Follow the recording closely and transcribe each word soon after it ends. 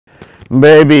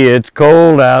Baby, it's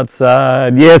cold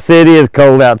outside. Yes, it is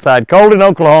cold outside. Cold in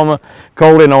Oklahoma,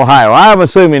 cold in Ohio. I'm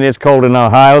assuming it's cold in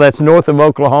Ohio. That's north of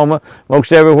Oklahoma.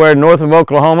 Most everywhere north of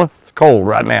Oklahoma, it's cold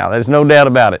right now. There's no doubt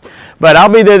about it. But I'll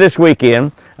be there this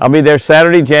weekend. I'll be there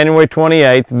Saturday, January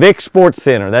 28th, Vic Sports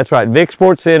Center. That's right, Vic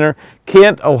Sports Center,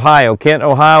 Kent, Ohio. Kent,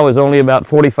 Ohio is only about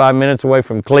 45 minutes away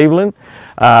from Cleveland,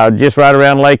 just right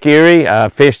around Lake Erie. I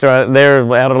fished right there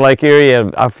out of Lake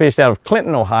Erie. I fished out of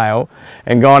Clinton, Ohio,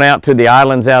 and gone out to the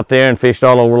islands out there and fished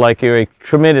all over Lake Erie.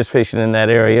 Tremendous fishing in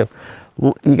that area.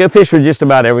 You can fish for just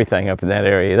about everything up in that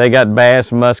area. They got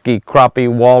bass, muskie, crappie,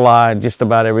 walleye, just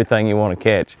about everything you want to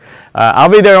catch. I'll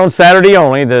be there on Saturday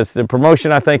only. The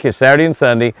promotion, I think, is Saturday and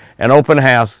Sunday, an open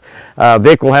house.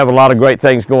 Vic will have a lot of great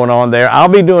things going on there. I'll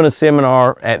be doing a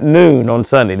seminar at noon on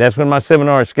Sunday. That's when my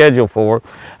seminar is scheduled for.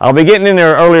 I'll be getting in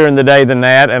there earlier in the day than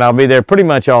that, and I'll be there pretty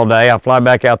much all day. I'll fly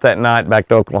back out that night, back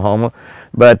to Oklahoma.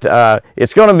 But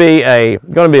it's going to be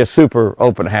a super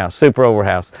open house, super over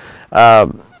house.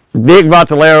 Vic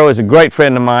Bottolero is a great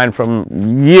friend of mine from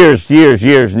years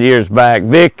back.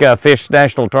 Vic fished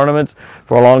national tournaments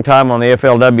for a long time on the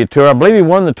FLW Tour. I believe he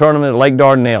won the tournament at Lake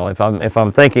Dardanelle, if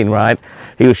I'm thinking right.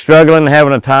 He was struggling,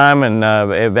 having a time,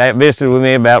 and visited with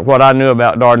me about what I knew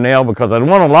about Dardanelle, because I'd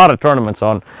won a lot of tournaments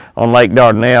on Lake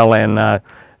Dardanelle,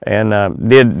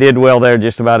 and did well there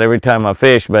just about every time I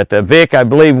fished. But Vic, I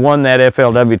believe, won that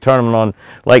FLW tournament on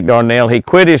Lake Dardanelle. He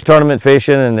quit his tournament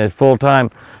fishing and is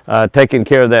full-time taking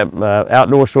care of that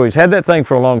outdoor store. He's had that thing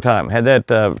for a long time. Had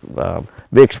that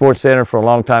Vic Sports Center for a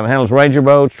long time. Handles Ranger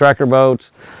boats, tracker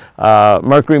boats,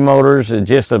 Mercury Motors. Is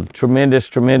just a tremendous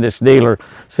dealer.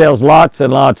 Sells lots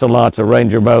and lots of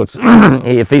Ranger boats.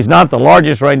 If he's not the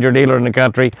largest Ranger dealer in the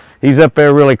country, he's up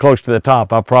there really close to the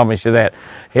top. I promise you that.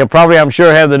 He'll probably, I'm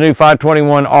sure, have the new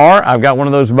 521R. I've got one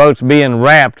of those boats being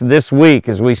wrapped this week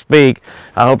as we speak.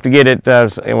 I hope to get it,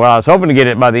 well, I was hoping to get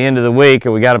it by the end of the week,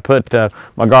 and we got to put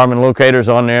my Garmin locators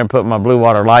on there and put my blue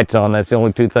water lights on. That's the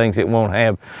only two things it won't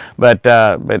have. But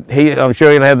I'm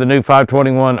sure he'll have the new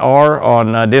 521R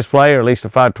on display, or at least a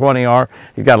 520R.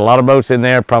 He's got a lot of boats in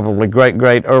there, probably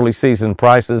great early season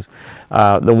prices.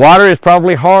 The water is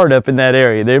probably hard up in that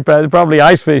area. They're probably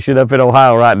ice fishing up in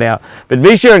Ohio right now. But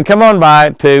be sure and come on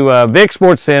by to Vic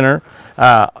Sports Center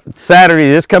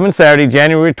this coming Saturday,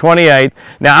 January 28th.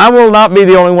 Now, I will not be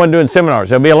the only one doing seminars.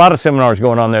 There'll be a lot of seminars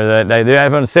going on there that day. They're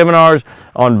having seminars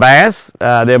on bass.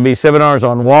 There'll be seminars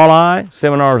on walleye,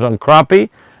 seminars on crappie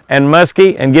and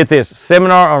muskie, and get this,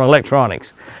 seminar on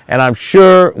electronics. And I'm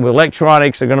sure with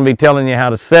electronics, they're going to be telling you how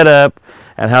to set up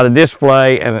and how to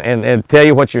display and tell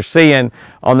you what you're seeing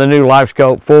on the new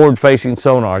LifeScope forward-facing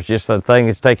sonars. Just a thing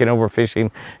that's taken over fishing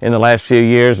in the last few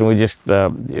years, and we just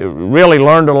really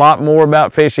learned a lot more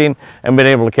about fishing and been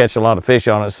able to catch a lot of fish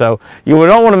on it. So you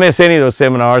don't want to miss any of those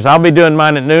seminars. I'll be doing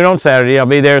mine at noon on Saturday. I'll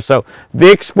be there. So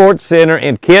Vic Sports Center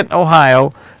in Kent,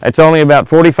 Ohio. It's only about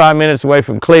 45 minutes away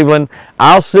from Cleveland.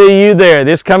 I'll see you there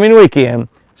this coming weekend,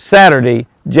 Saturday,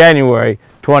 January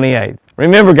 28th.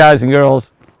 Remember, guys and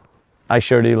girls, I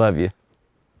sure do love you.